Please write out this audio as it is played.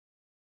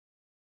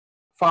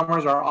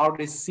farmers are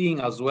already seeing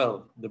as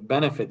well the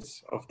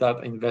benefits of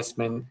that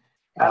investment,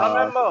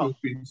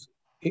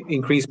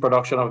 increase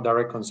production of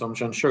direct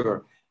consumption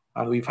sugar.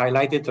 And we've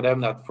highlighted to them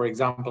that, for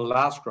example,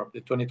 last crop, the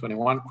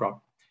 2021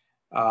 crop,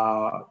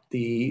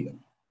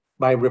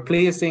 by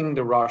replacing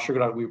the raw sugar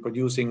that we're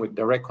producing with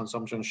direct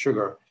consumption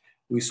sugar,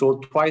 we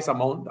sold twice the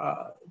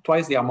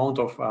amount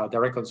of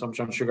direct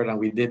consumption sugar than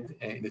we did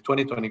in the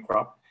 2020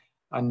 crop.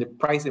 And the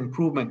price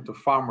improvement to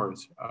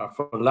farmers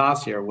for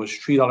last year was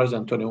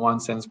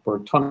 $3.21 per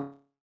ton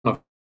of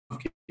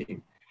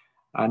cane.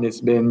 And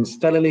it's been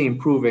steadily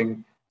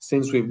improving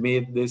since we've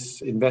made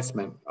this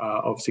investment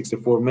of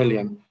 $64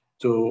 million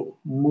to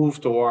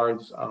move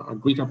towards a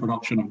greater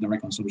production of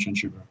direct consumption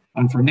sugar.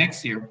 And for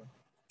next year,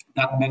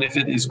 that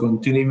benefit is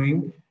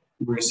continuing.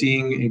 We're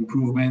seeing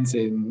improvements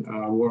in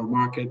world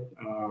market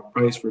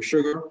price for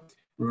sugar.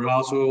 We're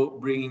also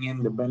bringing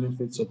in the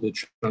benefits of the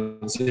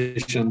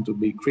transition to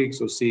Big Creek,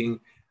 so seeing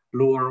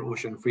lower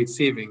ocean freight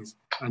savings.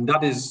 And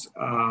that is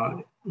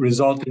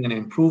resulting in an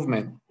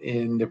improvement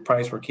in the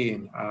price for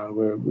cane.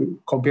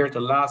 Compared to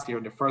last year,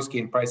 the first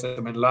cane price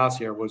estimate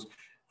last year was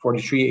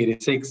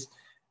 $43.86.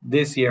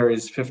 This year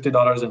is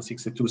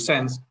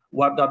 $50.62.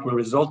 What that will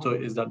result to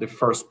is that the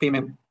first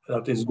payment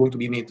that is going to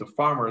be made to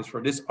farmers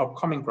for this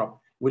upcoming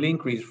crop will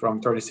increase from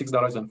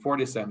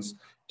 $36.40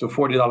 to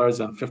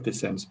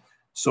 $40.50.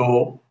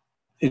 So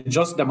it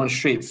just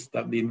demonstrates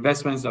that the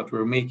investments that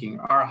we're making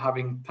are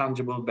having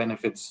tangible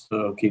benefits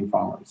to cane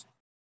farmers.